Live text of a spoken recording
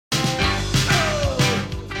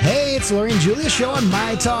it's Lori and Julia show on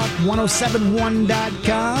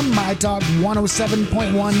MyTalk1071.com,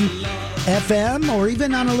 MyTalk107.1 FM, or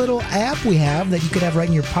even on a little app we have that you could have right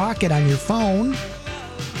in your pocket on your phone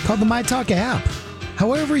called the MyTalk app.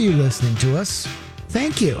 However you're listening to us,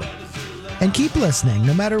 thank you. And keep listening,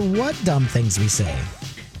 no matter what dumb things we say.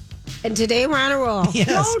 And today we're on a roll. Yes.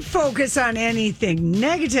 Don't focus on anything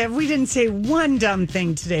negative. We didn't say one dumb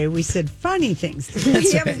thing today. We said funny things today.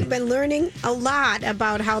 We have been learning a lot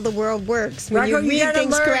about how the world works when Rocco, you read gotta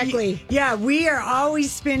things learn. correctly. Yeah, we are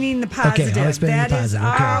always spinning the positive. always spinning the That is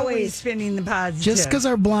positive. Okay. always spinning the positive. Just because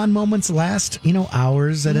our blonde moments last,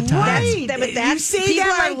 hours at a time. Right. But that's You say people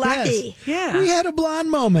that are like- lucky. Yeah. We had a blonde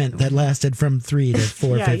moment that lasted from 3 to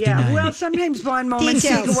 4:59. Yeah. Well, sometimes blonde moments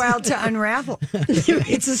Details. take a while to unravel.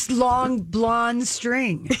 It's this long blonde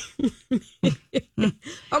string.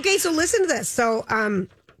 Okay, so listen to this. So,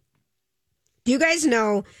 do you guys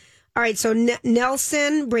know? All right, so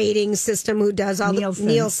Nelson Rating System, who does all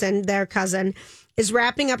Nielsen, their cousin, is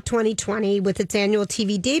wrapping up 2020 with its annual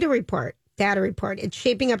TV data report. It's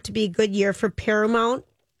shaping up to be a good year for Paramount.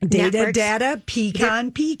 Networks. Data,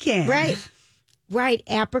 pecan. Right.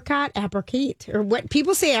 Apricot, or what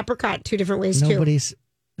people say apricot 2 different ways too.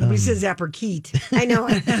 Nobody says apricot. I know.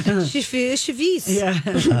 Chevis.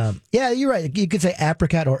 Yeah. Yeah, you're right. You could say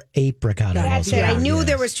apricot or apricot. That's also. it. I knew Yes.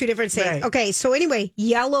 there was 2 different sayings. Right. Okay, so anyway,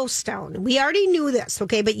 Yellowstone. We already knew this,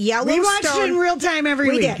 okay? But Yellowstone. We watched it in real time every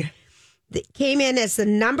week. It came in as the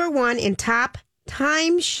number 1 in top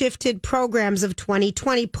time-shifted programs of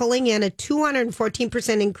 2020, pulling in a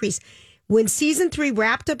 214% increase. When season 3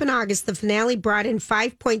 wrapped up in August, the finale brought in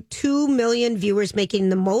 5.2 million viewers, making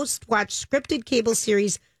the most watched scripted cable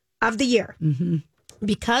series of the year. Mm-hmm.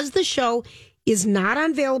 Because the show is not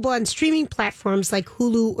available on streaming platforms like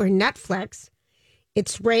Hulu or Netflix,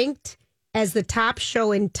 it's ranked as the top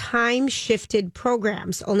show in time-shifted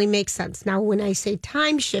programs. Only makes sense. Now, when I say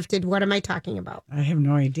time-shifted, what am I talking about? I have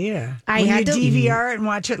no idea. I When had you to- DVR it and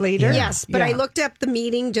watch it later? Yes, but I looked up the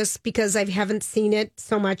meaning just because I haven't seen it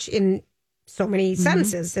so much in so many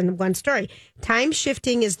sentences in one story. Time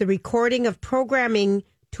shifting is the recording of programming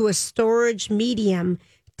to a storage medium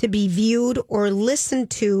to be viewed or listened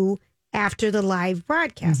to after the live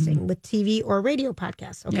broadcasting with TV or radio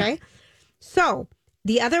podcasts. Okay. So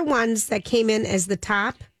the other ones that came in as the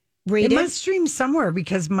top rated. It must stream somewhere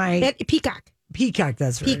because my Peacock.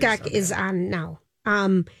 That's right. Peacock is on now.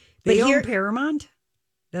 They But own here, Paramount?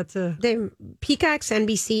 That's a... Peacock's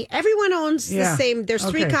NBC. Everyone owns the same. There's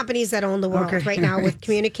 3 companies that own the world right now with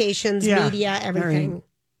communications, media, everything.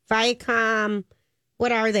 Viacom.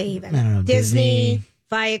 What are they even? I don't know, Disney.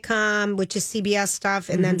 Viacom, which is CBS stuff,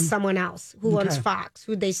 and then someone else who owns Fox.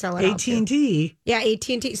 Who'd they sell it out to? AT&T. Yeah,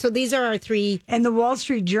 AT&T. So these are our 3. And the Wall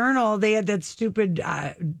Street Journal, they had that stupid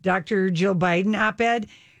Dr. Jill Biden op-ed.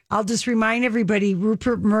 I'll just remind everybody,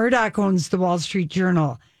 Rupert Murdoch owns the Wall Street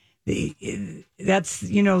Journal. That's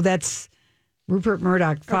Rupert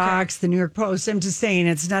Murdoch, Fox, the New York Post. I'm just saying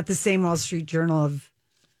it's not the same Wall Street Journal of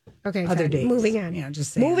other days. Moving on. Yeah,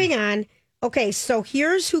 just saying. Moving on. Okay, so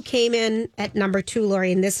here's who came in at number 2,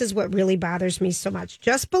 Lori, and this is what really bothers me so much.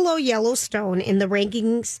 Just below Yellowstone in the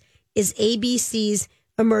rankings is ABC's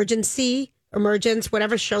Emergence,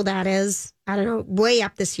 whatever show that is. I don't know, way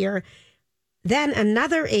up this year. Then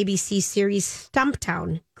another ABC series,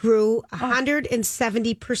 Stumptown, grew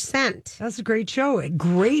 170%. That's a great show.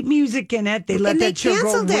 Great music in it. They let And they that show go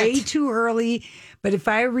canceled way it. too early. But if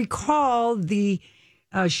I recall, the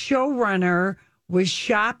showrunner was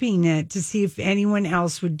shopping it to see if anyone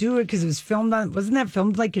else would do it because it was wasn't that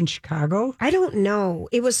filmed like in Chicago? I don't know.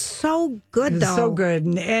 It was so good, It was though. so good.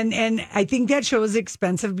 And I think that show was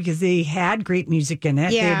expensive because they had great music in it.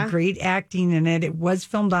 They Yeah. had great acting in it. It was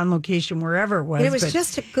filmed on location wherever it was. And it was but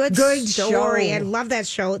just a good story. show. I love that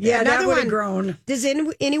show. Yeah, Another that would have one. grown. Does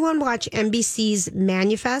anyone watch NBC's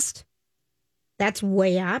Manifest? That's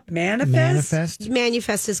way up. Manifest?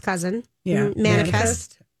 Manifest's cousin. Yeah.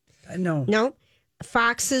 Manifest. No. No.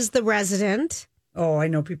 Fox's The Resident. Oh, I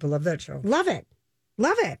know people love that show. Love it.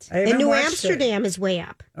 Love it. I haven't And New watched Amsterdam is way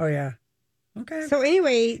up. Oh, yeah. Okay. So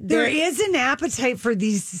anyway, There is an appetite for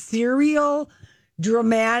these serial,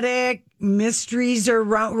 dramatic mysteries or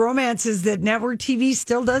romances that network TV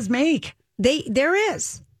still does make. there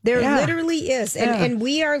is. There Yeah. literally is. And Yeah. and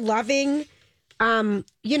we are loving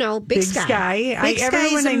Big Sky.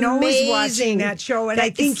 Everyone I know is watching amazing. that show. And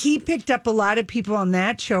I think he picked up a lot of people on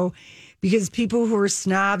that show because people who are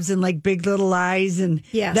snobs and like Big Little Lies and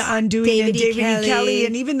Yes. The Undoing David and E. David Kelley. E. Kelley.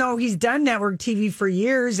 And even though he's done network TV for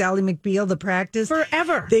years, Ally McBeal, The Practice.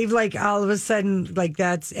 Forever. They've like all of a sudden, like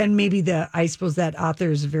that's, and maybe I suppose that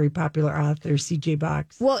author is a very popular author, CJ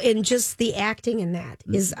Box. Well, and just the acting in that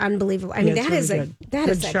is unbelievable. I mean, Yeah, it's that is really a that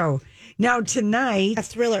good is a, show. Now tonight, a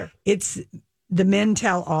thriller. it's The Men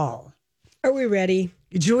Tell All. Are we ready?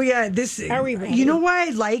 Julia, Are we ready? you know why I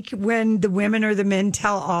like when the women or the men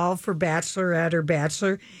tell all for Bachelorette or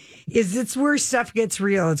Bachelor is it's where stuff gets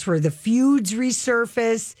real. It's where the feuds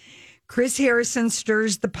resurface. Chris Harrison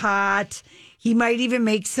stirs the pot. He might even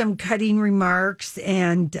make some cutting remarks.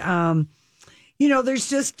 And, there's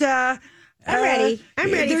just... I'm ready.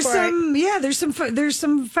 I'm ready there's for some, it. Yeah, there's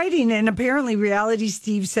some fighting. And apparently Reality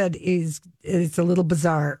Steve said it's a little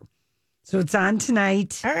bizarre. So it's on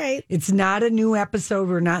tonight. All right. It's not a new episode.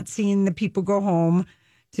 We're not seeing the people go home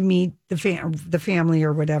to meet the family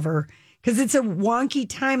or whatever, because it's a wonky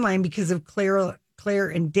timeline because of Claire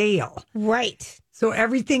and Dale. Right. So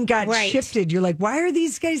everything got Right. shifted. You're like, why are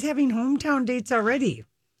these guys having hometown dates already?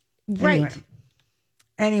 Right.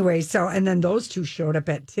 Anyway, so and then those two showed up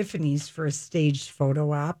at Tiffany's for a staged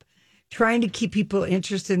photo op, trying to keep people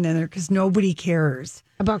interested in there because nobody cares.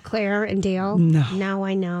 About Claire and Dale? No. Now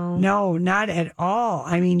I know. No, not at all.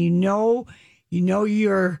 I mean, you know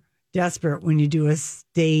you're desperate when you do a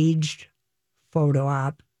staged photo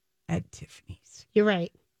op at Tiffany's. You're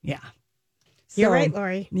right. Yeah. You're right,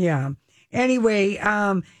 Lori. Yeah. Anyway,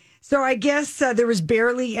 so I guess there was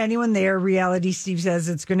barely anyone there. Reality Steve says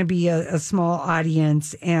it's going to be a small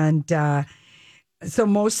audience. And so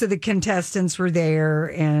most of the contestants were there.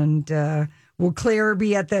 And will Claire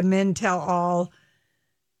be at the Men Tell All?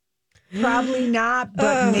 Probably not,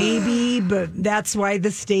 but maybe. But that's why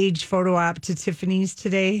the stage photo op to Tiffany's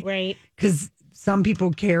today. Right. Because some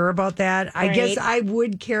people care about that. I guess I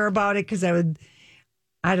would care about it because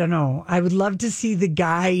I don't know. I would love to see the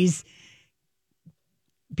guys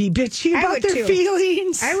be bitchy about their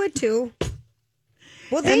feelings. I would too.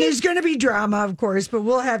 Well, and there's going to be drama, of course, but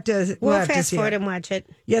we'll have to. We'll have to fast see forward it. and watch it.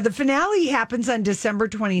 Yeah, the finale happens on December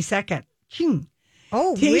 22nd.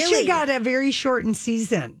 Oh, Tasha really? got a very shortened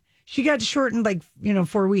season. She got shortened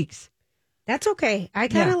 4 weeks. That's okay. I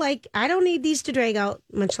kind of I don't need these to drag out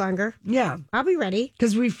much longer. Yeah. I'll be ready.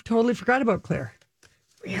 Because we've totally forgot about Claire.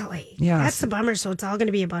 Really? Yeah. That's the bummer. So it's all going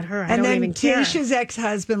to be about her. I And don't then even care. Tasha's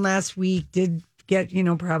ex-husband last week did get,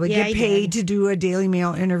 probably Yeah, get he paid did. to do a Daily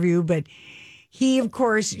Mail interview. But he, of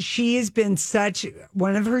course, she has been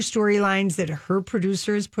one of her storylines that her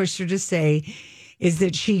producers pushed her to say is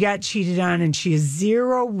that she got cheated on and she has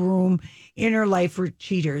zero room in her life for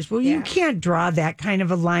cheaters. Well, you can't draw that kind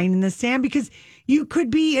of a line in the sand because you could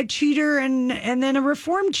be a cheater and then a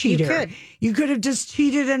reformed cheater. You could have just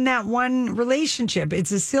cheated in that one relationship.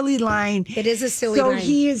 It's a silly line. It is a silly line. So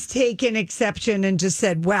he has taken exception and just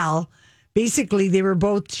said, well, basically they were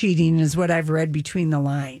both cheating is what I've read between the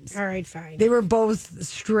lines. All right, fine. They were both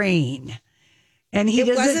straying. And it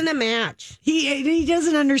wasn't a match. He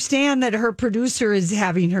doesn't understand that her producer is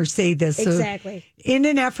having her say this. So Exactly. in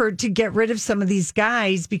an effort to get rid of some of these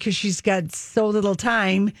guys because she's got so little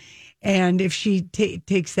time. And if she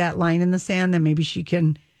takes that line in the sand, then maybe she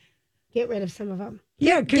can get rid of some of them.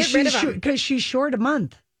 Yeah, Get rid of them. because she's short a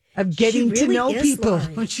month of getting to really know is, people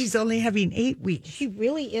Lori. when she's only having 8 weeks. She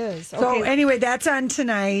really is. So anyway, that's on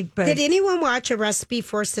tonight. But Did anyone watch A Recipe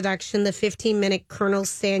for Seduction, the 15-minute Colonel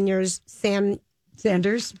Sanders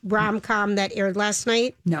rom-com that aired last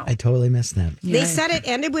night? No. I totally missed that. They said it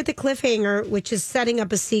ended with a cliffhanger, which is setting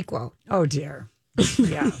up a sequel. Oh, dear.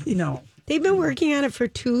 Yeah, no. They've been working on it for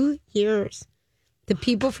 2 years. The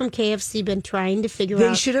people from KFC been trying to figure They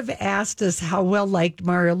out. should have asked us how well liked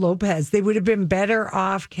Mario Lopez. They would have been better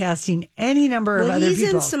off casting any number of other he's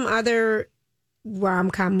people. in some other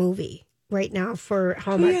rom-com movie right now for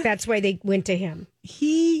Hallmark. Yeah. That's why they went to him.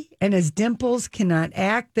 He and his dimples cannot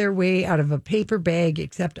act their way out of a paper bag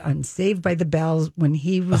except on Saved by the Bell when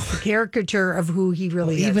he was the caricature of who he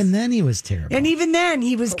really is. Even then, he was terrible. And even then,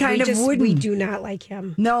 he was kind of wooden. We do not like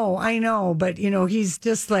him. No, I know. But, he's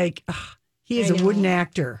just like, he is a wooden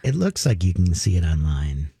actor. It looks like you can see it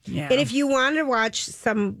online. Yeah. And if you want to watch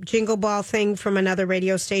some Jingle Ball thing from another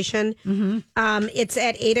radio station, it's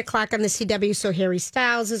at 8:00 on the CW. So Harry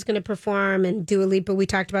Styles is going to perform and Dua Lipa. We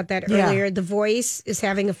talked about that earlier. The Voice is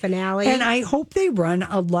having a finale. And I hope they run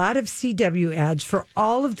a lot of CW ads for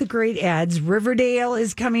all of the great ads. Riverdale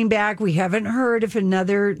is coming back. We haven't heard if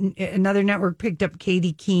another network picked up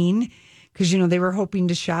Katie Keene because, they were hoping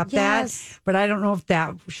to shop that. But I don't know if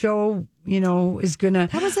that show is going to.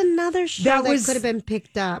 That was another show that could have been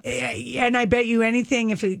picked up. And I bet you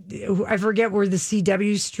anything, I forget where the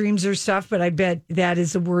CW streams or stuff, but I bet that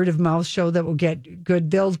is a word of mouth show that will get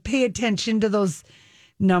good. They'll pay attention to those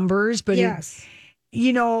numbers, but yes.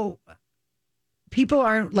 People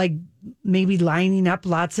aren't like maybe lining up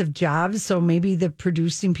lots of jobs. So maybe the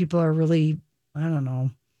producing people are really, I don't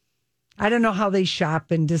know. I don't know how they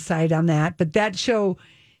shop and decide on that, but that show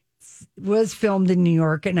was filmed in New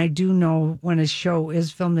York, and I do know when a show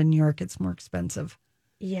is filmed in New York, it's more expensive.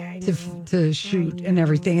 Yeah, I know. To shoot and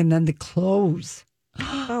everything, and then the clothes.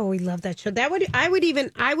 Oh, we love that show. I would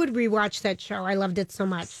rewatch that show. I loved it so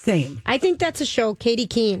much. Same. I think that's a show, Katie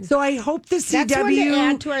Keene. So I hope the CW That's one to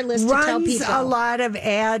add to our list to tell runs people. a lot of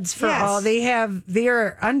ads for Yes. all they have. They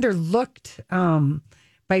are underlooked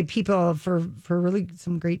by people for really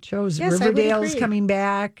some great shows. Yes, I would Riverdale's agree. coming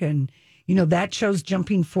back, and that show's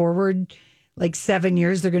jumping forward like 7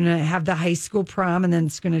 years. They're going to have the high school prom, and then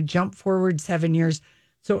it's going to jump forward 7 years.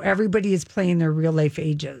 So everybody is playing their real life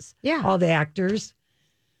ages. Yeah. All the actors.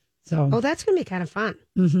 So. Oh, that's going to be kind of fun.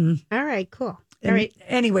 Mm-hmm. All right, cool. And All right.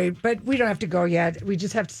 Anyway, but we don't have to go yet. We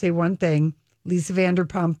just have to say one thing. Lisa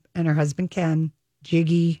Vanderpump and her husband Ken,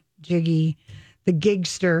 Jiggy, the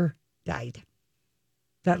gigster, died.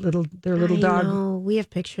 Their little dog. No, we have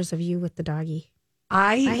pictures of you with the doggy.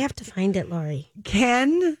 I I have to find it, Lori.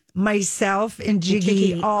 Ken, myself, and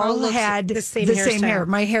Jiggy all looks had the same hair. hairstyle.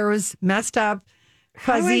 My hair was messed up,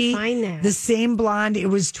 How do I fuzzy, find that? the same blonde. It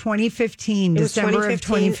was 2015, It was December of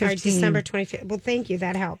 2015. Or December 2015. Well, thank you.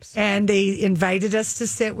 That helps. And they invited us to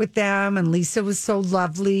sit with them, and Lisa was so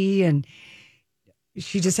lovely, and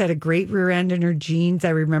she just had a great rear end in her jeans.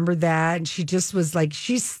 I remember that, and she just was like,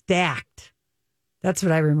 she's stacked. That's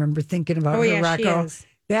what I remember thinking about her, yeah, Rocco. she is.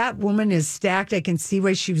 That woman is stacked. I can see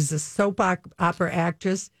why she was a soap opera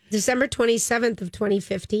actress December 27th of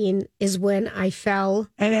 2015 is when I fell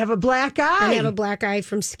and have a black eye. and have a black eye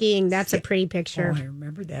from skiing. That's a pretty picture. Oh, I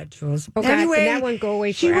remember that, Jules. Oh, God, anyway, and that won't go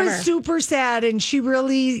away she forever. was super sad, and she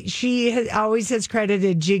always has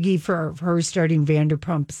credited Jiggy for her starting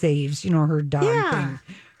Vanderpump Saves, her dog Yeah. thing.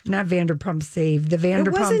 Not Vanderpump Save, the Vanderpump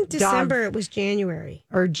It wasn't dog. December. It was January.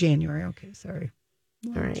 Or January. Okay, sorry.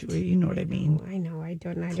 All right. You know what I mean. I know. I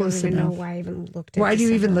don't Close even know enough. why I even looked at Why do you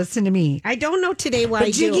even December. listen to me? I don't know today why But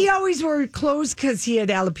I Jiggy do. always wore clothes because he had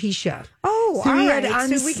alopecia. Oh, So all he right. had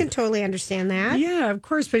So we can totally understand that. Yeah, of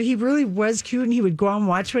course. But he really was cute, and he would go on and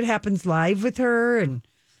watch what happens live with her. And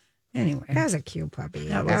anyway, That was a cute puppy.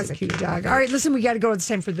 that was a cute dog. puppy. All right, listen, we got to go. It's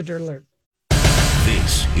time for the Dirt Alert.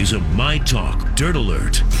 This is a My Talk Dirt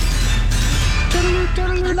Alert.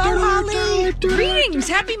 Hello, Holly. Greetings.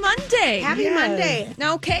 Happy Monday. Happy Yes. Monday.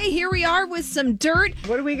 Okay, here we are with some dirt.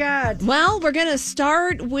 What do we got? Well, we're going to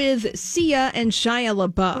start with Sia and Shia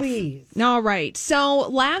LaBeouf. Please. All right. So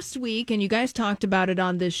last week, and you guys talked about it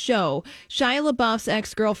on this show, Shia LaBeouf's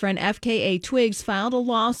ex-girlfriend, FKA Twigs, filed a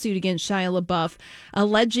lawsuit against Shia LaBeouf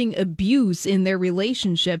alleging abuse in their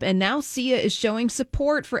relationship. And now Sia is showing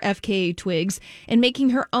support for FKA Twigs and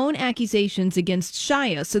making her own accusations against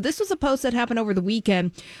Shia. So this was a post that happened over the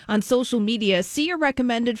weekend on social media. Sia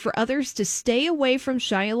recommended for others to stay away from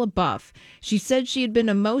Shia LaBeouf. She said she had been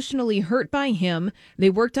emotionally hurt by him. They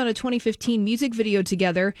worked on a 2015 music video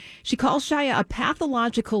together. She calls Shia a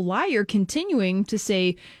pathological liar, continuing to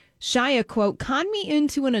say, Shia, quote, conned me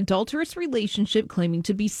into an adulterous relationship claiming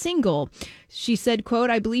to be single. She said,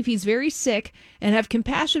 quote, I believe he's very sick and have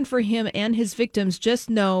compassion for him and his victims. Just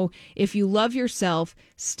know if you love yourself,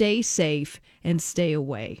 stay safe and stay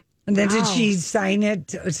away. And then did she sign it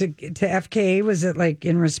to FKA? Was it like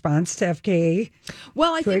in response to FKA?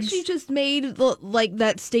 Well, I Twigs? think she just made like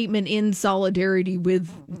that statement in solidarity with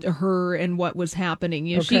her and what was happening.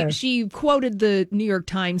 You know, Okay. she quoted the New York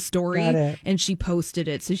Times story Got it. and she posted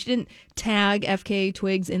it. So she didn't tag FKA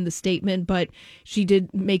Twigs in the statement, but she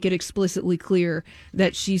did make it explicitly clear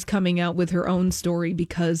that she's coming out with her own story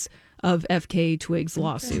because of FKA Twigs'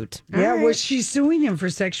 lawsuit. Yeah, was she suing him for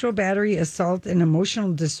sexual battery, assault, and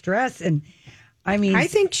emotional distress? And I mean, I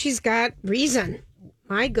think she's got reason.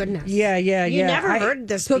 My goodness. yeah. You never heard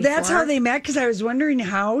this So that's before. how they met, because I was wondering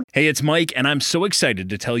how. Hey, it's Mike, and I'm so excited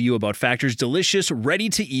to tell you about Factor's delicious,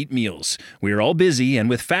 ready-to-eat meals. We are all busy, and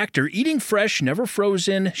with Factor, eating fresh, never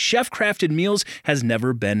frozen, chef-crafted meals has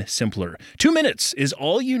never been simpler. 2 minutes is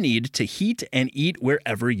all you need to heat and eat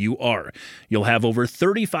wherever you are. You'll have over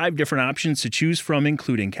 35 different options to choose from,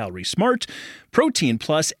 including Calorie Smart, Protein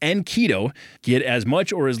Plus, and Keto. Get as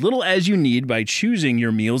much or as little as you need by choosing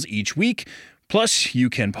your meals each week. Plus, you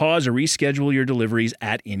can pause or reschedule your deliveries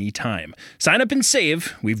at any time. Sign up and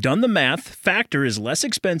save. We've done the math. Factor is less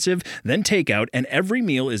expensive than takeout, and every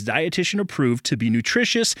meal is dietitian approved to be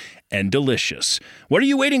nutritious and delicious. What are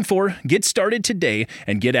you waiting for? Get started today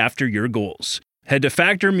and get after your goals. Head to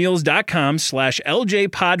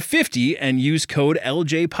factormeals.com/LJPod50 and use code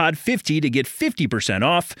LJPod50 to get 50%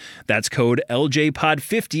 off. That's code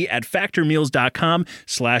LJPod50 at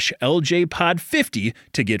factormeals.com/LJPod50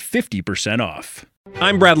 to get 50% off.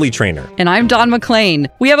 I'm Bradley Trainer. And I'm Don McClain.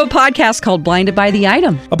 We have a podcast called Blinded by the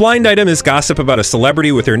Item. A blind item is gossip about a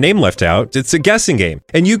celebrity with their name left out. It's a guessing game,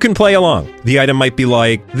 and you can play along. The item might be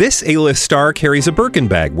like, this A-list star carries a Birkin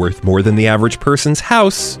bag worth more than the average person's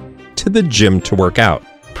house to the gym to work out.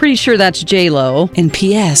 Pretty sure that's J-Lo. And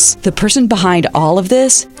P.S. the person behind all of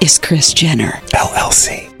this is Kris Jenner,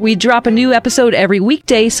 LLC. We drop a new episode every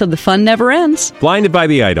weekday so the fun never ends. Blinded by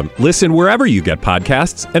the Item. Listen wherever you get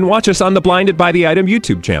podcasts and watch us on the Blinded by the Item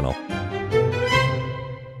YouTube channel.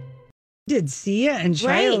 Did Sia and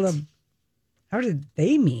Shia how did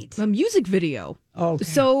they meet? A music video. Oh, okay.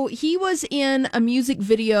 So he was in a music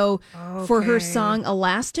video for her song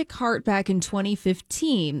Elastic Heart back in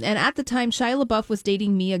 2015. And at the time, Shia LaBeouf was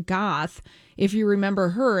dating Mia Goth, if you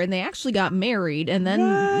remember her. And they actually got married and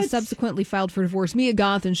then subsequently filed for divorce. Mia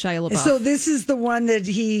Goth and Shia LaBeouf. So this is the one that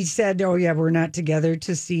he said, oh, yeah, we're not together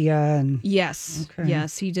to Sia. And... Yes. Okay.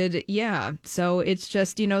 Yes, he did. Yeah. So it's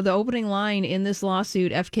just, the opening line in this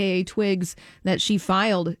lawsuit, FKA Twigs, that she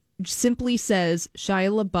filed simply says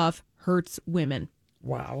Shia LaBeouf hurts women.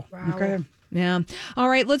 Wow. Okay. Yeah. All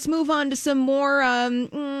right. Let's move on to some more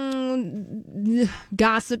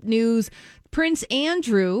gossip news. Prince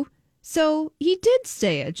Andrew. So he did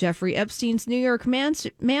stay at Jeffrey Epstein's New York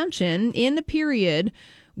mansion in a period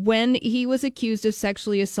when he was accused of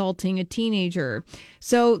sexually assaulting a teenager.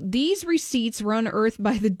 So these receipts were unearthed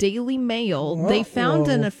by the Daily Mail. They found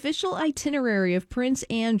an official itinerary of Prince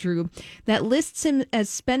Andrew that lists him as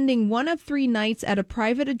spending one of 3 nights at a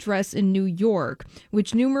private address in New York,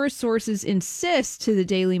 which numerous sources insist to the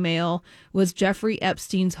Daily Mail was Jeffrey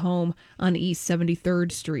Epstein's home on East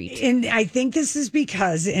 73rd Street. And I think this is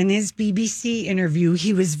because in his BBC interview,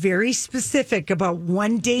 he was very specific about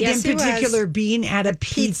one date in particular being at a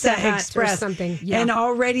Pizza Express or something. Yeah. And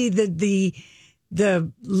already the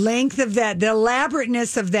length of that, the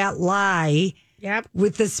elaborateness of that lie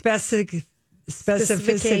with the specificity.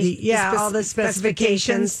 All the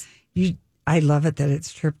specifications. I love it that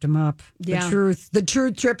it's tripped him up. Yeah. The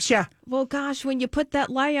truth trips you. Well, gosh, when you put that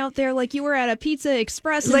lie out there, like you were at a Pizza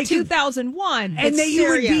Express in 2001. And that you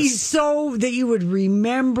would be that you would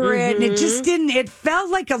remember it. And it just didn't, it felt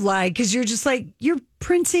like a lie because you're just like, you're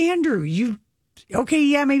Prince Andrew. Okay,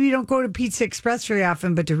 yeah, maybe you don't go to Pizza Express very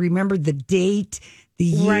often, but to remember the date, the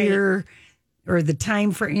year, or the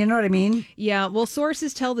time for, you know what I mean? Yeah, well,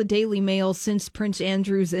 sources tell the Daily Mail since Prince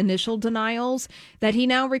Andrew's initial denials that he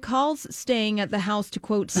now recalls staying at the house to,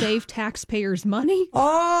 quote, save taxpayers' money.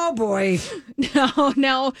 Oh, boy.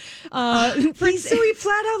 Now, Prince, so he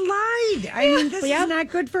flat out lied. I mean, this is not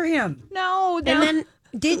good for him. No. And then,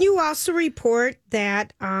 didn't you also report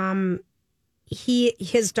that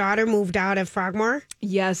his daughter moved out of Frogmore?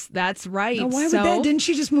 Yes, that's right. Now, why would that? Didn't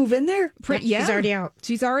she just move in there? She's already out.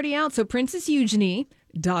 She's already out. So Princess Eugenie,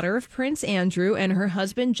 daughter of Prince Andrew, and her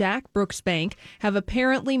husband Jack Brooksbank have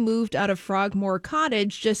apparently moved out of Frogmore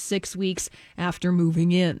Cottage just 6 weeks after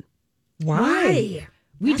moving in. Why?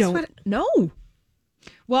 We don't know.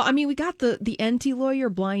 Well, I mean, we got the NT lawyer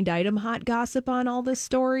blind item hot gossip on all this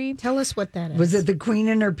story. Tell us what that is. Was it the Queen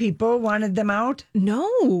and her people wanted them out?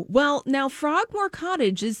 No. Well, now Frogmore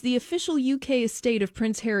Cottage is the official UK estate of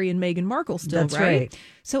Prince Harry and Meghan Markle still, That's right.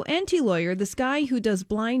 So NT lawyer, this guy who does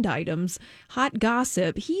blind items, hot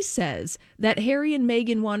gossip, he says that Harry and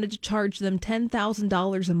Meghan wanted to charge them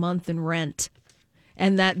 $10,000 a month in rent.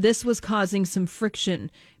 And that this was causing some friction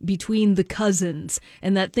between the cousins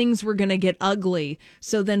and that things were going to get ugly.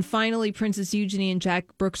 So then finally, Princess Eugenie and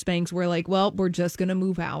Jack Brooksbanks were like, well, we're just going to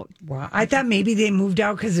move out. Wow. I thought maybe they moved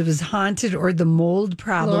out because it was haunted or the mold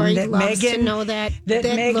problem. Lori that loves Meghan, to know that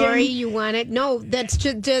Meghan, Lori, you want it? No, that's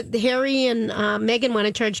just Harry and Meghan want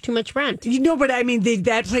to charge too much rent. You know, but I mean,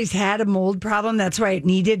 that place had a mold problem. That's why it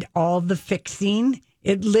needed all the fixing.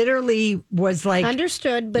 It literally was like...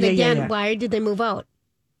 Understood, but why did they move out?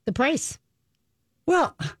 The price.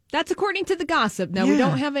 Well, that's according to the gossip. Now, we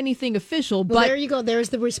don't have anything official, but... Well, there you go. There's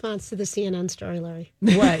the response to the CNN story, Larry.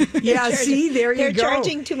 What? Yeah, see, there you go. They're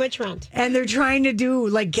charging too much rent. And they're trying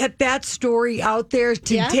to, get that story out there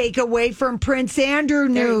to take away from Prince Andrew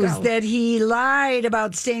news that he lied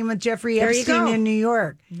about staying with Jeffrey Epstein in New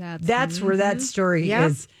York. That's where that story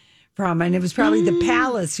is from. And it was probably the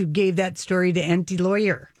palace who gave that story to Auntie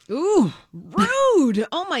Lawyer. Ooh, rude.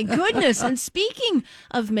 Oh, my goodness. And speaking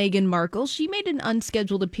of Meghan Markle, she made an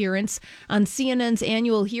unscheduled appearance on CNN's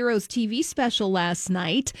annual Heroes TV special last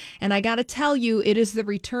night. And I got to tell you, it is the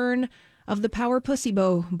return of the Power Pussy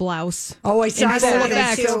Bow blouse. Oh, I saw that.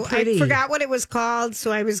 That's So pretty. I forgot what it was called,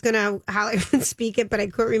 so I was going to speak it, but I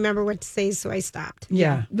couldn't remember what to say, so I stopped.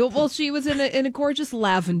 Yeah. Well, she was in a gorgeous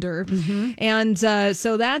lavender. And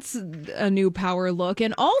so that's a new power look.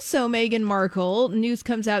 And also, Meghan Markle, news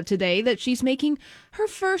comes out today that she's making her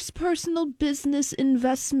first personal business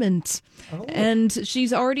investment. And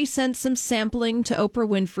she's already sent some sampling to Oprah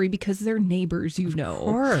Winfrey because they're neighbors, you know. Of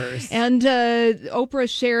course. And Oprah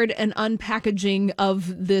shared an unpackaging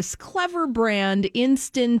of this clever brand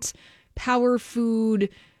instant power food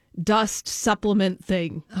dust supplement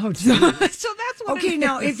thing. Oh, so that's what okay, it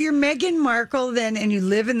now, is. if you're Meghan Markle then and you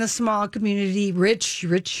live in the small community, rich,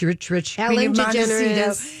 Ellen Queen of Montecito,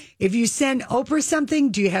 DeGeneres. if you send Oprah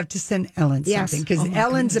something, do you have to send Ellen Yes. something? Because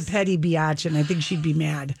Ellen's a petty biatch, and I think she'd be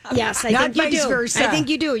mad. Yes, I Not think you vice do. versa. I think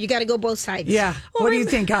you do. You got to go both sides. Yeah. What do you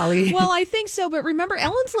think, Holly? Well, I think so, but remember,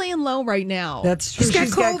 Ellen's laying low right now. That's true. She's got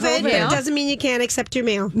COVID. Yeah. It doesn't mean you can't accept your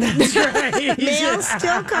mail. That's right. Mail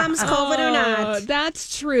still comes, COVID or not.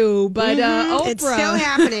 That's true, but Oprah, It's still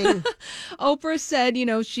happening. Oprah said,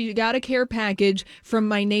 she got a care package from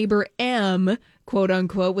my neighbor M, quote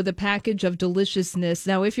unquote, with a package of deliciousness.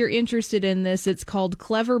 Now, if you're interested in this, it's called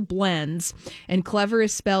Clever Blends, and Clever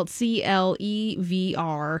is spelled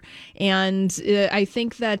Clevr. And I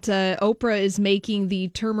think that Oprah is making the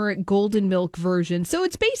turmeric golden milk version. So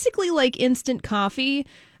it's basically like instant coffee,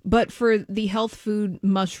 but for the health food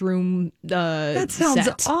mushroom That sounds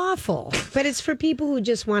set. awful. But it's for people who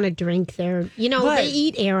just want to drink their, What? they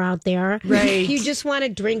eat air out there. Right. You just want to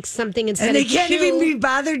drink something instead And they of can't even be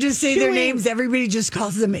bothered to say their chewing. names. Everybody just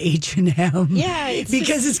calls them H&M. Yeah, it's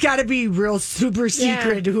because it's got to be real super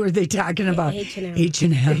secret. Who are they talking about? H&M.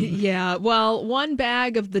 H&M. Yeah, well, one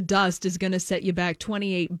bag of the dust is going to set you back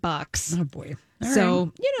 $28. Oh boy. All So,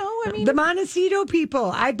 right. I mean, The Montecito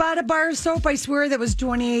people. I bought a bar of soap, I swear, that was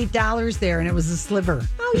 $28 there, and it was a sliver.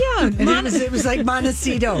 oh yeah, And it was like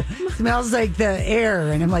Montecito. Smells like the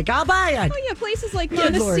air, and I'm like, I'll buy it. oh yeah, places like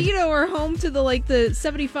Good Lord. Montecito are home to the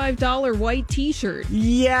 $75 white T-shirt,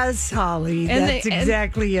 Yes, Holly. And That's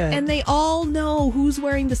exactly it. and they all know who's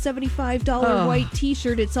wearing the $75 white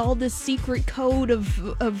T-shirt. It's all this secret code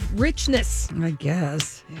of richness. I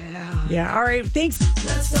guess. Yeah. Yeah. All right. Thanks.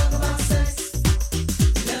 Let's talk about sex.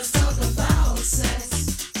 Let's talk about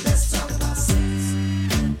sex. Let's talk about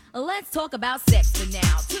sex. Let's talk about sex for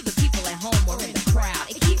now. To the people at home or in the crowd,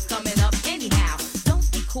 it keeps coming up anyhow.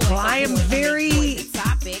 Don't be coy. Well, I am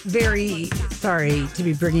very sorry to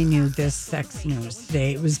be bringing you this sex news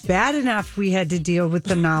today. It was bad enough we had to deal with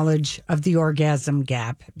the knowledge of the orgasm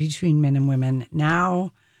gap between men and women.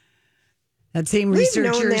 Now, that same We've known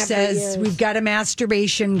researcher that for says years. we've got a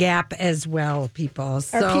masturbation gap as well, people.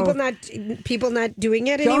 So Are people not doing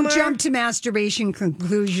it anymore? don't jump to masturbation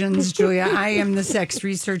conclusions, Julia. I am the sex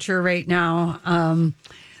researcher right now.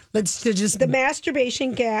 Let's just The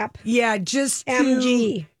masturbation gap. just to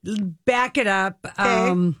MG. back it up.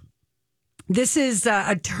 Okay. This is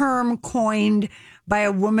a term coined by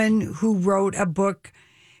a woman who wrote a book,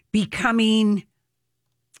 Becoming.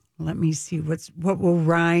 Let me see what will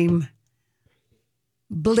rhyme.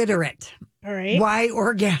 Bliterate. All right. Why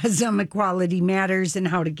orgasm equality matters and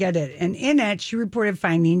how to get it. And in it, she reported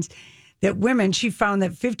findings that she found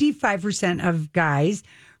that 55% of guys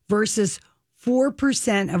versus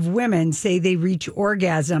 4% of women say they reach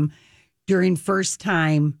orgasm during first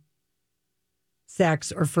time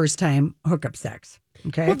sex or first time hookup sex.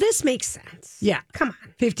 Okay. Well, this makes sense. Yeah. Come on.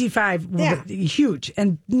 55, Yeah. huge.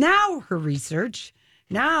 And now her research,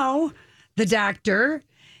 now the doctor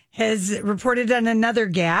has reported on another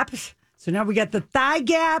gap. So now we got the thigh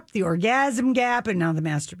gap, the orgasm gap, and now the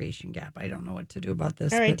masturbation gap. I don't know what to do about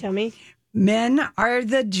this. All right, but tell me. men are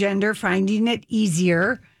the gender finding it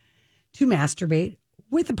easier to masturbate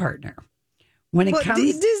with a partner. When it comes,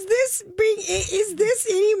 is this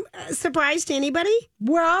any surprise to anybody?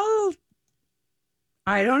 well,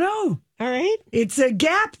 I don't know. All right. It's a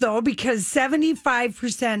gap, though, because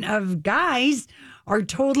 75% of guys are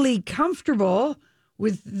totally comfortable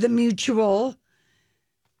with the mutual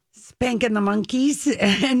spanking the monkeys,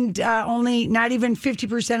 and only not even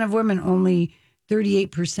 50% of women, only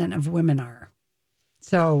 38% of women are.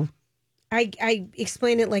 So I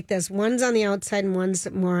explain it like this: one's on the outside and one's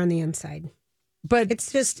more on the inside. But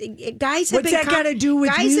it's just guys have what's been that got to do with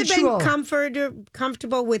guys mutual? have been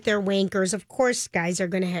comfortable with their wankers. Of course, guys are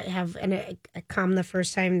going to have a come the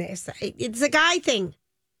first time. It's a guy thing.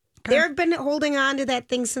 They've been holding on to that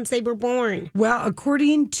thing since they were born. Well,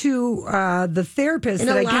 according to the therapist And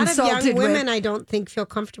that a I lot of consulted young women, with, I don't think feel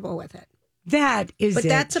comfortable with it. that is But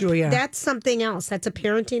it, Julia. that's something else. That's a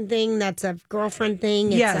parenting thing. That's a girlfriend thing.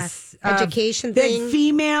 It's yes, a education that thing.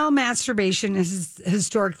 female masturbation has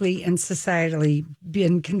historically and societally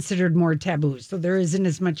been considered more taboo. So there isn't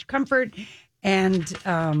as much comfort, and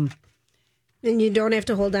And you don't have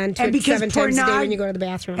to hold on to And it because 7 times a day pornog- when you go to the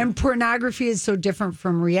bathroom. And pornography is so different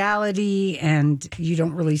from reality, and you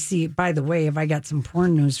don't really see. By the way, if I got some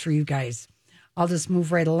porn news for you guys, I'll just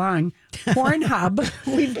move right along. Pornhub.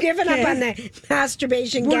 We've given up on the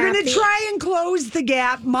masturbation We're gap. going to try and close the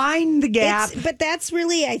gap, mind the gap. But that's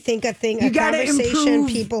really, I think, a thing, You a gotta conversation improve-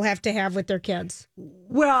 people have to have with their kids.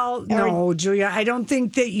 Well, no, Julia, I don't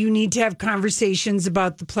think that you need to have conversations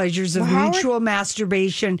about the pleasures of Well, how mutual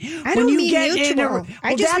masturbation. I don't mean mutual.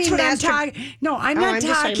 I just that's mean what I'm talking. No, I'm not I'm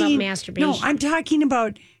just talking about masturbation. No, I'm talking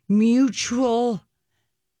about mutual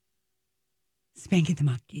spanking the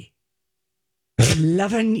monkey.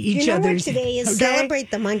 Loving each You know other's. what today is? okay?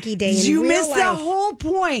 Celebrate the monkey day. In You real missed the life. whole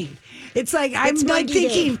point. It's like I'm It's like monkey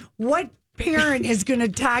thinking, day. what parent is going to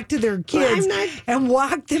talk to their Well, kids I'm not- and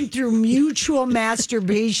walk them through mutual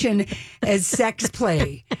masturbation as sex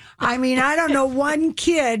play? I mean, I don't know one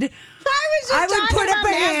kid. I would talking put up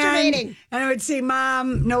about a hand masturbating. and I would say,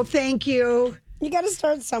 "Mom, no, thank you." You got to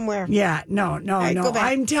start somewhere. Yeah, no. right, go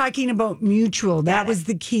back. I'm talking about mutual. That was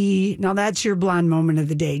the key. Now that's your blonde moment of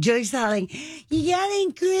the day. Julie's telling you gotta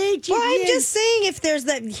encourage your Well, I'm kids. just saying, if there's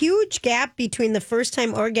that huge gap between the first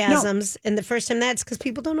time orgasms and the first time that's because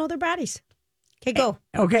people don't know their bodies. Okay, go.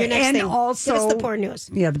 Okay, Your next and thing. also Give us the porn news.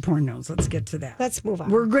 Yeah, the porn news. Let's get to that. Let's move on.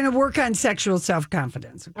 We're going to work on sexual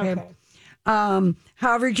self-confidence, okay? Okay.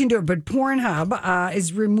 However you can do it. But Pornhub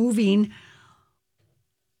is removing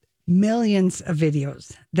millions of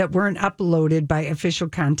videos that weren't uploaded by official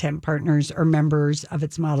content partners or members of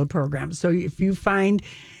its model program. So if you find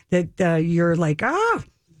that you're like,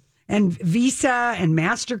 and Visa and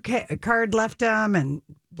MasterCard left them and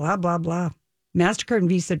blah, blah, blah. MasterCard and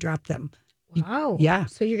Visa dropped them. Wow. Yeah.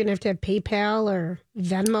 So you're going to have PayPal or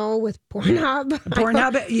Venmo with Pornhub?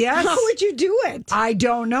 Pornhub, yes. How would you do it? I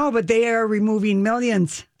don't know, but they are removing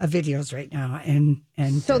millions of videos right now, and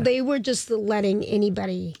So they were just letting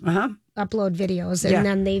anybody upload videos, and Yeah.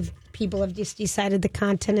 then people have just decided the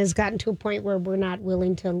content has gotten to a point where we're not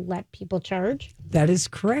willing to let people charge. that is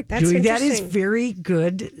correct. That's Julie. That is interesting. very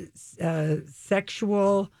good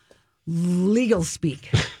sexual legal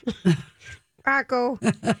speak.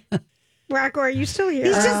 Rocco, are you still here?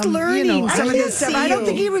 He's just learning some of I this stuff. see I don't you.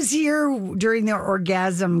 think he was here during the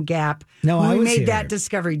orgasm gap. No, when I we was made here. that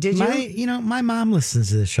discovery. Did you? My mom listens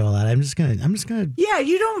to the show a lot. I'm just gonna. Yeah,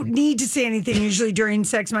 you don't need to say anything usually during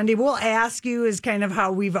Sex Monday. We'll ask you is kind of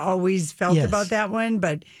how we've always felt Yes. about that one.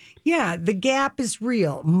 But yeah, the gap is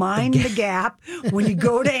real. Mind the gap. When you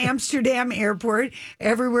go to Amsterdam airport,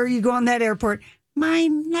 everywhere you go on that airport,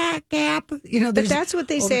 mind that gap. You know, But there's that's what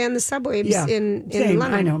they say on the subways in same,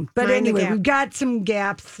 London. I know. But Mind the anyway, gap. we've got some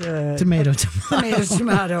gaps. Tomato.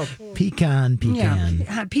 Tomato. Pecan. Yeah,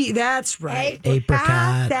 that's right.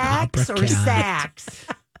 Apricot. Sex or apricot. sax?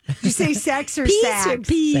 Did you say sex or Peace sax? or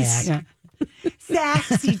peace? Yeah.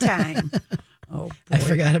 Saxy time. Oh, boy. I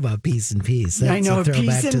forgot about Peace and Peace. I know, a throwback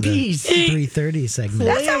Peace to and the Peace. 3:30 segment.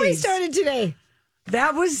 That's how we Please. started today.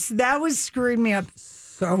 That was screwing me up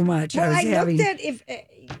so much. Well, I was having. looked at if.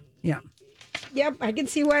 Yeah. Yep, I can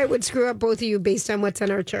see why it would screw up both of you based on what's on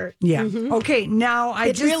our chart. Yeah. Mhm. Okay. Now I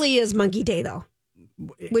It just really is Monkey Day, though,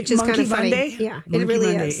 which is Monkey kind of funny. Monday? Yeah, Monkey it really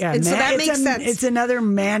Monday. is. Yeah. And so that It's makes sense. It's another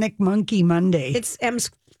manic monkey Monday. It's M's.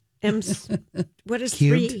 What is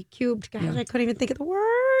Cubed? 3 cubed? God, I couldn't even think of the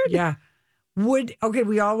word. Yeah. Okay,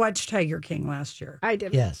 we all watched Tiger King last year. I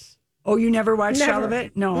did. Yes. Oh, you never watched all of Never.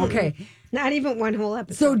 it? No, okay. Not even one whole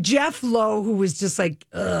episode. So Jeff Lowe, who was just like,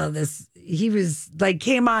 he was like,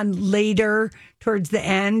 came on later towards the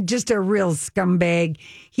end, just a real scumbag.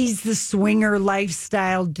 He's the swinger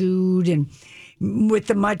lifestyle dude and with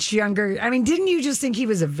the much younger. I mean, didn't you just think he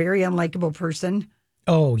was a very unlikable person?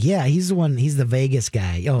 Oh yeah, he's the one. He's the Vegas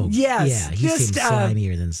guy. Oh Yes, yeah, he just, seems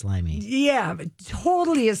slimier than slimy. Yeah,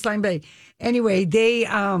 totally a slime bag. Anyway, they,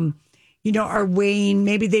 are weighing,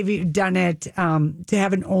 maybe they've done it to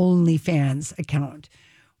have an OnlyFans account,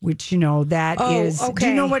 which, that is. Do you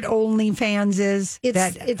okay. know what OnlyFans is?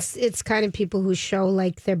 It's kind of people who show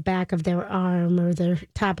like their back of their arm or their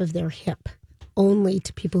top of their hip only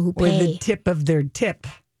to people who Or the pay. tip of their tip.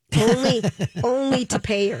 Only to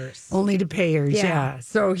payers. Only to payers, yeah.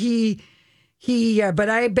 So he, but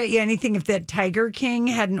I bet you anything if that Tiger King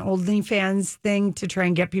had an OnlyFans thing to try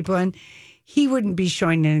and get people in, he wouldn't be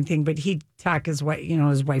showing anything, but he'd talk his wife.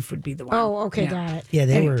 His wife would be the one. Oh, okay, Yeah. got it. Yeah,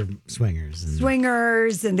 they Anyway. were swingers. And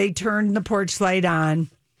Swingers, and they turned the porch light on,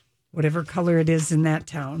 whatever color it is in that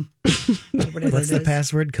town. Whatever what's it the is.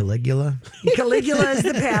 password? Caligula? Caligula is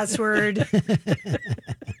the password.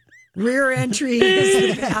 Rear entry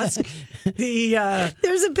is the pass.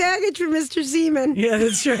 There's a package for Mr. Seaman. Yeah,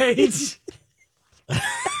 that's right.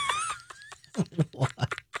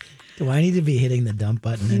 Do I need to be hitting the dump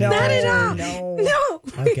button? No, Not at all. No.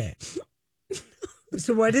 Okay.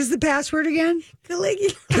 So what is the password again?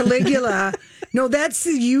 Caligula. Caligula. No, that's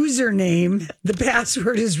the username. The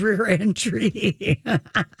password is rear entry.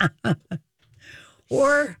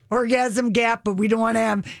 Or orgasm gap, but we don't want to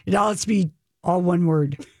have it all. It's be all one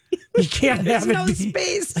word. We can't There's have it no be-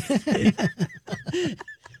 space.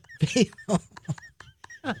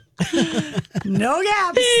 No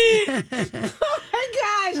gaps. Oh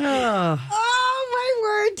my gosh. Oh my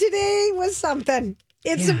word, today was something.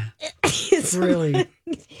 It's Really?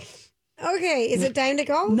 Okay, is it time to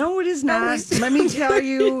go? No, it is not. Let me tell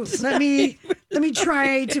you. Let me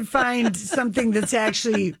try to find something that's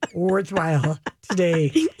actually worthwhile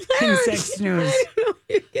today in sex news.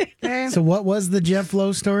 Okay. So what was the Jeff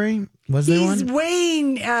Lowe story? Was there He's one?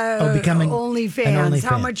 weighing becoming OnlyFans. an OnlyFans.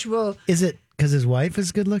 How much will? Is it because his wife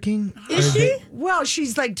is good looking? Is she? Well,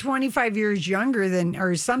 she's like 25 years younger than,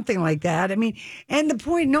 or something like that. I mean, and the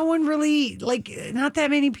point, no one really, not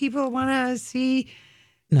that many people want to see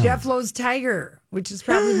No. Jeff Lowe's tiger, which is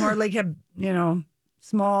probably more like a,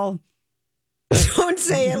 small Don't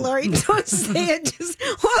say it, Lori. Don't say it. Just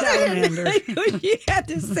hold salamander. on. I knew you had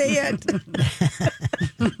to say it.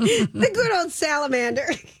 The good old salamander.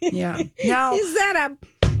 Yeah. Now, Is that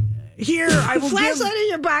here, I a will flashlight give. in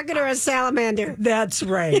your pocket or a salamander? That's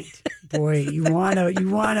right. Boy, you want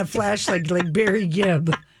a flashlight like Barry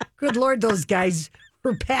Gibb. Good Lord, those guys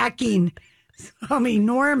were packing some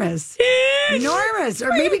enormous. Or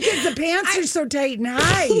maybe because the pants are so tight and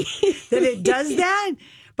high that it does that.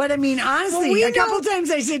 But I mean, honestly, we a couple know- times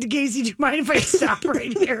I said to Casey, do you mind if I stop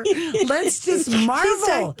right here? Let's just She's marvel.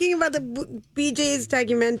 talking about the BJ's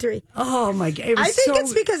documentary. Oh my God. It was I think so,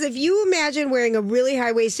 it's because if you imagine wearing a really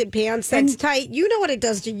high-waisted pants that's tight, you know what it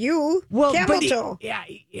does to you. Camel toe. Yeah,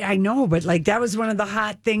 I know, but that was one of the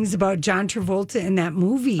hot things about John Travolta in that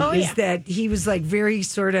movie is that he was very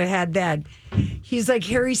sort of had that. He's like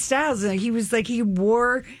Harry Styles. He was he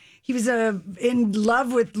was in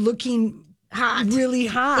love with looking hot, really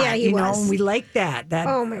hot. Yeah, he was. And we like that. That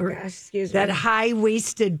oh my gosh, excuse that me. high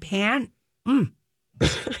waisted pant.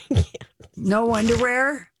 No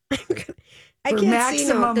underwear. I For can't see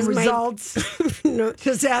maximum does my- results, no.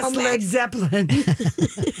 just ask Oh, my- Led Zeppelin.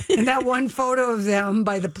 And that one photo of them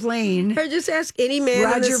by the plane. Or just ask any man in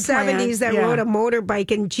Roger the Plant, 70s that yeah. rode a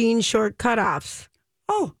motorbike in jean short cutoffs.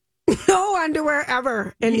 Oh, No underwear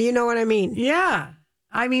ever. And you know what I mean? yeah.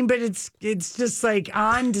 I mean, but it's just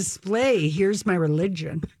on display. Here's my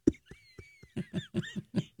religion,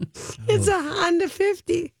 It's a Honda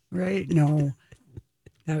 50. right? No,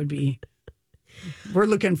 that would be. We're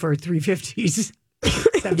looking for 350s,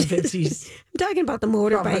 750s, I'm talking about the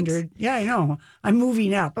motorbikes. 1200. Yeah, I know. I'm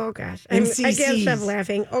moving up. Oh, gosh. And I can't stop CCs.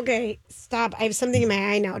 laughing. Okay, stop. I have something in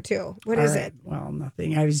my eye now, too. What All is right. it? Well,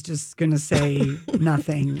 nothing. I was just going to say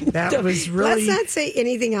nothing. That was really. Let's not say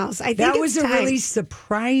anything else. I think That it's was a time. really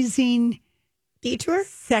surprising detour.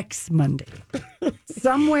 Sex Monday.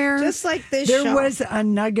 Somewhere, Just like this there show. was a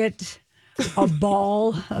nugget, a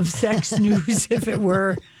ball of sex news, if it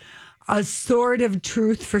were a sword of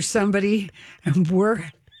truth for somebody, and we're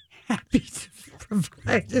happy to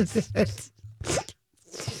provide it. Is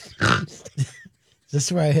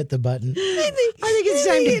this where I hit the button? I think it's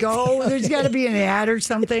time to go. There's got to be an ad or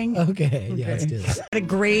something. Okay, yeah, let's do this. A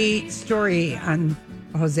great story on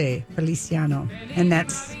Jose Feliciano, and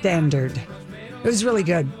that's Standard. It was really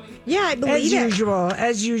good. Yeah, I believe As it. usual,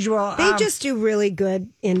 as usual. They just do really good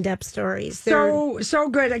in-depth stories. So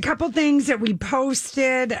good. A couple things that we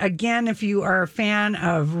posted. Again, if you are a fan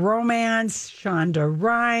of romance, Shonda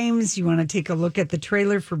Rhimes, you want to take a look at the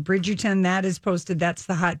trailer for Bridgerton. That is posted. That's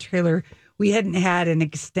the hot trailer. We hadn't had an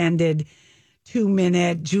extended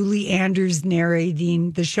 2-minute Julie Andrews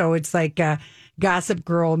narrating the show. It's like Gossip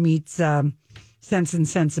Girl meets Sense and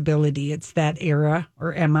Sensibility. It's that era,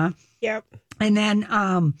 or Emma. Yep. And then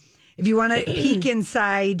if you want to peek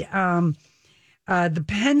inside the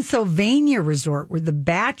Pennsylvania resort where The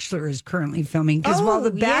Bachelor is currently filming, because while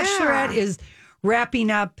The yeah. Bachelorette is wrapping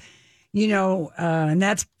up, and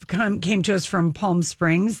that's came to us from Palm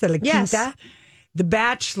Springs, the La Yes. Quinta. The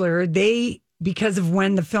Bachelor, because of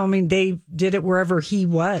when the filming, they did it wherever he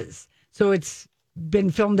was. So it's been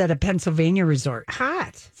filmed at a Pennsylvania resort.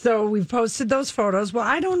 Hot. So we've posted those photos. Well,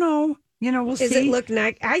 I don't know. We'll see. Does it look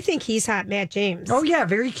nice? I think he's hot, Matt James. Oh, yeah,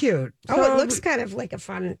 very cute. Oh, So- it looks kind of like a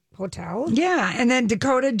fun hotel. Yeah, and then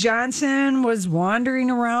Dakota Johnson was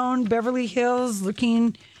wandering around Beverly Hills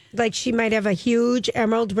looking... Like she might have a huge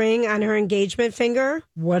emerald ring on her engagement finger.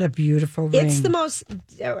 What a beautiful ring. It's the most,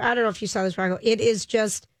 I don't know if you saw this, Rocco. It is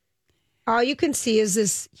just, all you can see is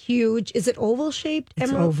this huge, is it oval shaped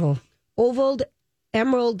It's emerald? oval. Ovaled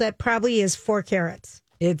emerald that probably is 4 carats.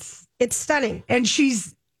 It's stunning. And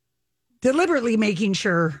she's deliberately making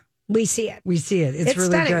sure we see it. It's really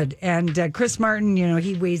stunning. good. And Chris Martin,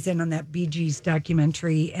 he weighs in on that Bee Gees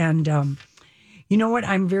documentary. And you know what?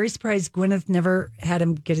 I'm very surprised Gwyneth never had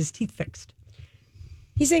him get his teeth fixed.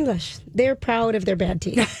 He's English. They're proud of their bad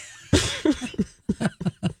teeth.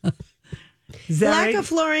 Lack of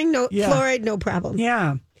fluoride, no problem.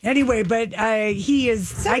 Yeah. Anyway, but he is.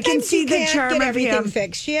 Sometimes I can see you the can't charm get of everything him.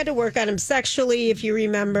 fixed. She had to work on him sexually, if you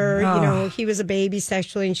remember. Oh. He was a baby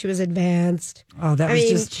sexually, and she was advanced. Oh, that was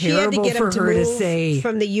just she had to terrible get him for her to move say.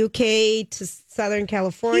 From the UK to Southern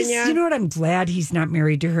California. You know what? I'm glad he's not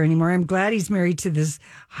married to her anymore. I'm glad he's married to this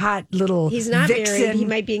hot little. He's not vixen. married. He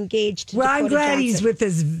might be engaged to Well, Dakota I'm glad Johnson. he's with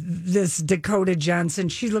this Dakota Johnson.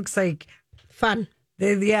 She looks like fun.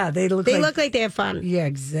 They look like they have fun. Yeah,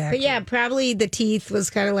 exactly. But yeah, probably the teeth was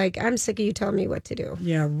kind of like, I'm sick of you telling me what to do.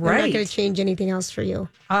 Yeah, I'm right. not going to change anything else for you.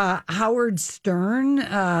 Howard Stern,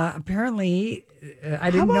 apparently, I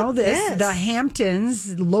didn't know about this. this? The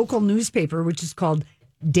Hamptons local newspaper, which is called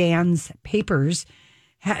Dan's Papers,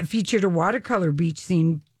 featured a watercolor beach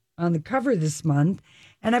scene on the cover this month.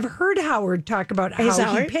 And I've heard Howard talk about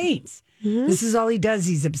how he paints. Mm-hmm. This is all he does.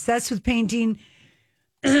 He's obsessed with painting.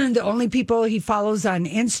 The only people he follows on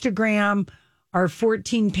Instagram are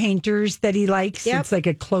 14 painters that he likes. Yep. It's like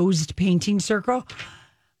a closed painting circle.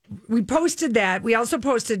 We posted that. We also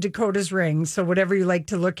posted Dakota's ring. So whatever you like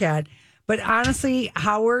to look at. But honestly,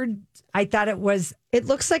 Howard, I thought it was. It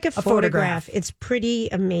looks like a photograph. It's pretty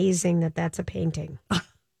amazing that that's a painting.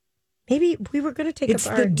 Maybe we were going to take It's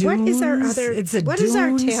up the our. What is our dunes. other? It's the what is our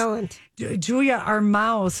dunes. talent? Julia, our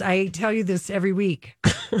mouse. I tell you this every week.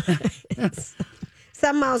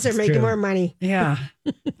 Some mouths are making true. more money. Yeah.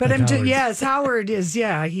 But Howard's. Howard is,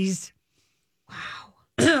 he's.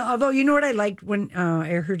 Wow. Although, you know what I liked when I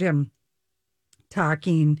heard him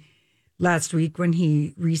talking last week when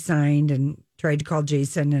he re-signed and tried to call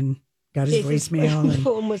Jason and got his voicemail. And,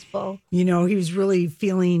 phone was full. he was really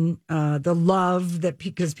feeling the love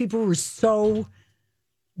because people were so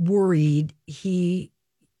worried he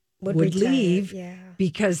would retire, leave. yeah.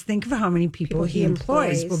 Because think of how many people he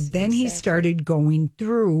employs. Well, employs, then he started going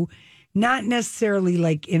through, not necessarily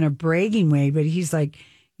like in a bragging way, but he's like,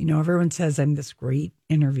 everyone says I'm this great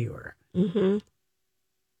interviewer. Mm-hmm.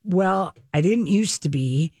 Well, I didn't used to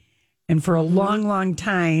be. And for a long, long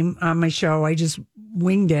time on my show, I just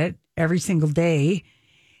winged it every single day.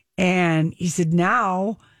 And he said,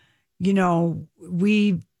 now,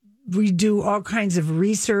 we do all kinds of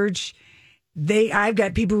research. I've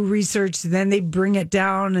got people who research, then they bring it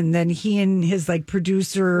down, and then he and his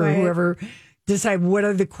producer or whoever decide what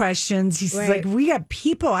are the questions. He's like,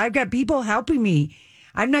 I've got people helping me.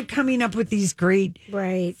 I'm not coming up with these great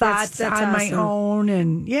thoughts That's on my awesome. own.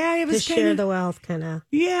 And it was To share the wealth, kind of.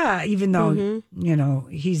 Yeah, even though,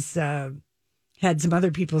 he's had some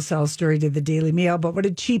other people sell a story to the Daily Mail, but what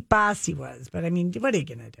a cheap boss he was. But I mean, what are you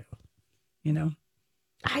going to do?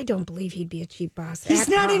 I don't believe he'd be a cheap boss. He's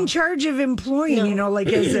not in charge of employing, like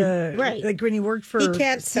as a, like when he worked for He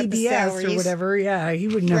can't set the CBS or salaries. whatever. Yeah, he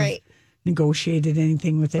wouldn't have negotiated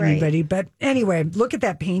anything with anybody. But anyway, look at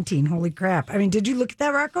that painting. Holy crap. I mean, did you look at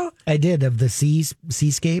that, Rocco? I did, of the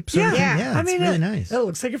seascapes. Yeah. I mean, really nice. It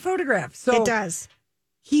looks like a photograph. So it does.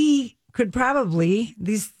 He could probably,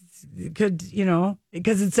 because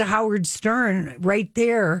it's a Howard Stern right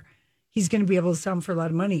there, he's going to be able to sell them for a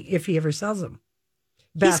lot of money if he ever sells them.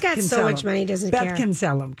 He's got so much money, he doesn't care. Beth can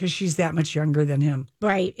sell them because she's that much younger than him.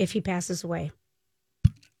 Right, if he passes away.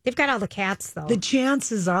 They've got all the cats, though. The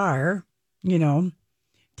chances are,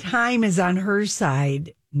 time is on her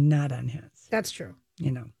side, not on his. That's true.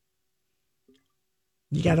 You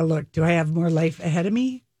got to look. Do I have more life ahead of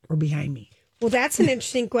me or behind me? Well, that's an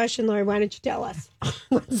interesting question, Lori. Why don't you tell us?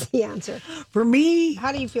 What's the answer? For me,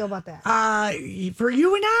 how do you feel about that? For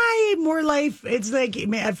you and I, more life. It's like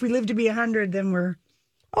if we live to be 100, then we're.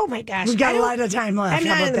 Oh my gosh, we've got a lot of time left. I'm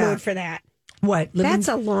How not in about the that? mood for that. What? That's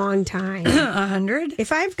a long time. 100?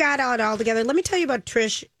 If I've got it all together, let me tell you about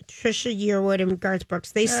Trisha Yearwood and Garth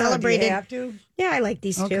Brooks. They celebrated. Do you have to? Yeah, I like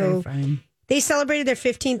these two. Okay, fine. They celebrated their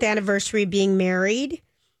 15th anniversary of being married.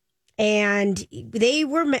 And they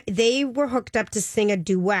were hooked up to sing a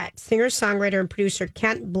duet. Singer, songwriter, and producer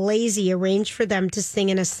Kent Blasey arranged for them to sing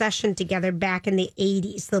in a session together back in the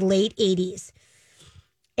 80s, the late 80s.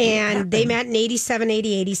 And they met in 87,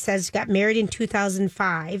 88. He says got married in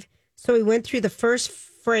 2005. So we went through the first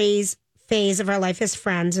phase of our life as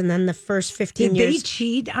friends, and then the first 15 years. Did they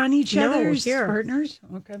cheat on each other's partners?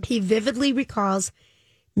 Okay. He vividly recalls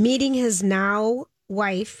meeting his now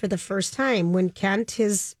wife for the first time when Kent,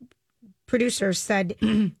 his producer, said,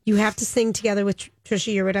 "You have to sing together with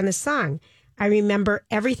Trisha Yearwood on this song." I remember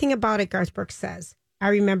everything about it, Garth Brooks says. I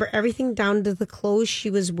remember everything down to the clothes she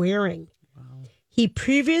was wearing. Wow. He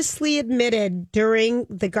previously admitted during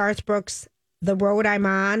the Garth Brooks The Road I'm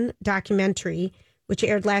On documentary, which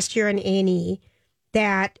aired last year on A&E,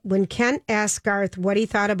 that when Kent asked Garth what he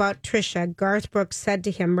thought about Trisha, Garth Brooks said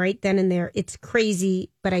to him right then and there, "It's crazy,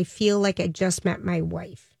 but I feel like I just met my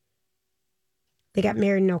wife." They got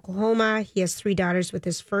married in Oklahoma. He has 3 daughters with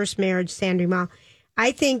his first marriage, Sandra Mal.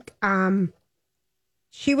 I think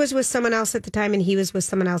she was with someone else at the time and he was with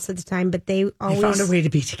someone else at the time, but they always found a way to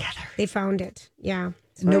be together. They found it, yeah.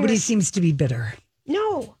 Nobody seems to be bitter.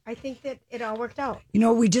 No, I think that it all worked out. You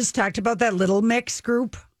know, we just talked about that Little Mix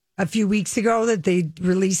group a few weeks ago that they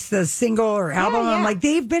released the single or album. Yeah. I'm like,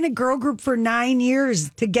 they've been a girl group for 9 years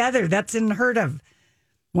together. That's unheard of.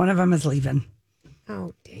 One of them is leaving.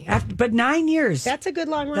 Oh, damn. But 9 years. That's a good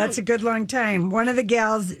long run. That's a good long time. One of the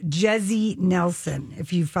gals, Jezzy Nelson,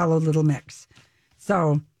 if you follow Little Mix.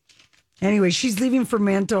 So, anyway, she's leaving for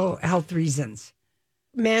mental health reasons.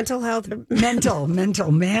 Mental health? Mental.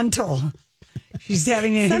 She's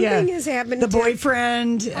having something has happened. The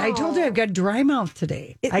boyfriend. I told her I've got dry mouth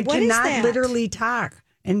today. I what cannot is that? literally talk.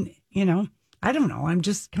 And, I don't know. I'm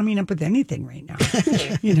just coming up with anything right now.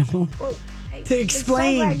 Well, to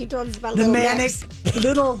explain so glad you told us about the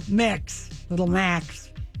Little Mix. Little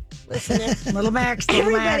Max. Listen, Little Max.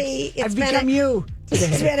 Everybody, I've become you today.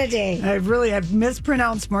 It's been a day. I've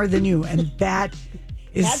mispronounced more than you, and that's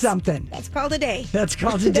something. That's called a day. That's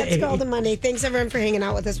called a day. That's called a Monday. Thanks everyone for hanging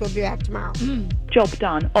out with us. We'll be back tomorrow. Job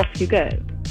done. Off you go.